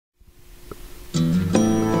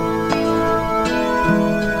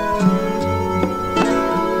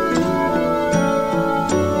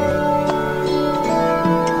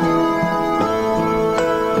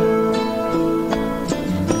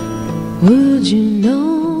Would you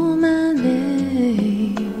know my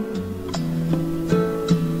name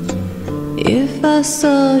if I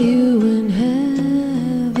saw you in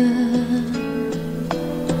heaven?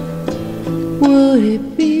 Would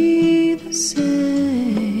it be the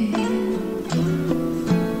same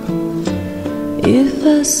if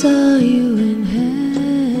I saw you in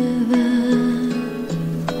heaven?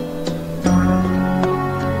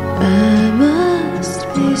 I must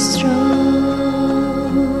be strong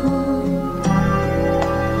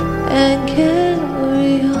and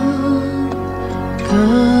carry on,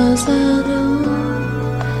 'cause I know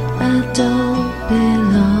I don't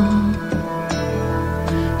belong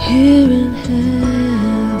here in heaven.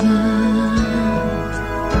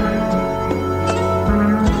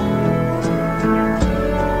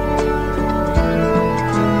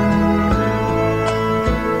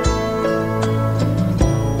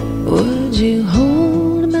 Would you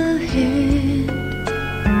hold my hand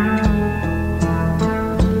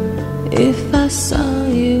if I saw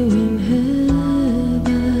you in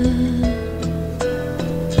heaven?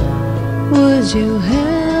 Would you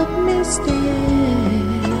help me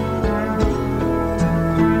stand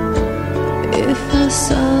if I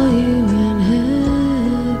saw you in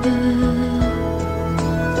heaven?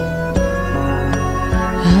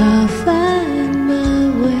 I'll find my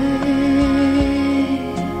way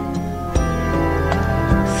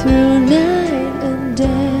through night and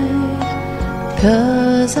day,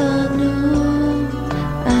 'cause I know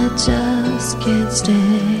I just can't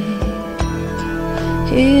stay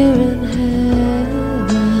here in heaven.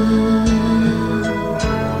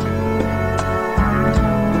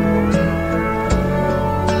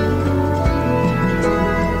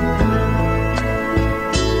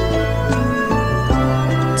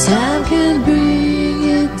 Time can bring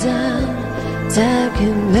you down, time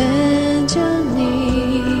can bend your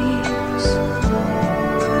knees.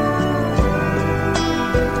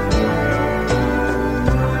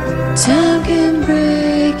 Time can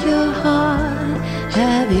break your heart,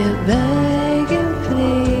 have you begging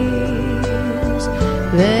please,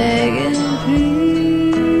 begging please.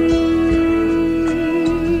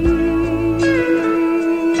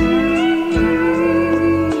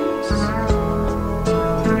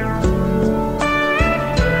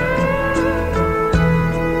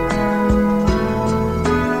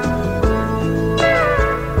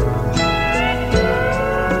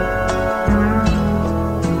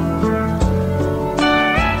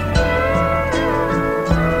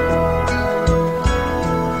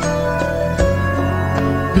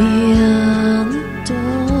 Beyond the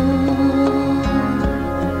door,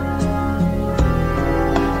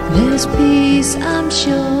 there's peace, I'm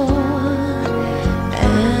sure,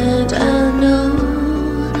 and I know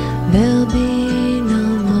there'll be no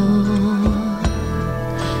more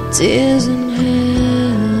tears in heaven.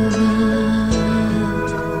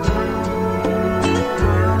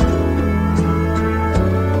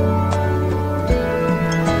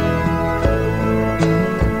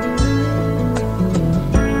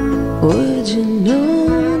 Would you know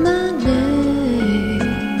my name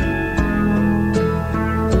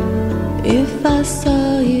if I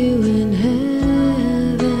saw you in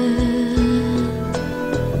heaven?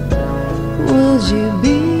 Would you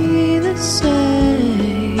be the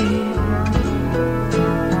same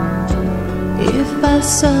if I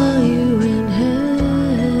saw you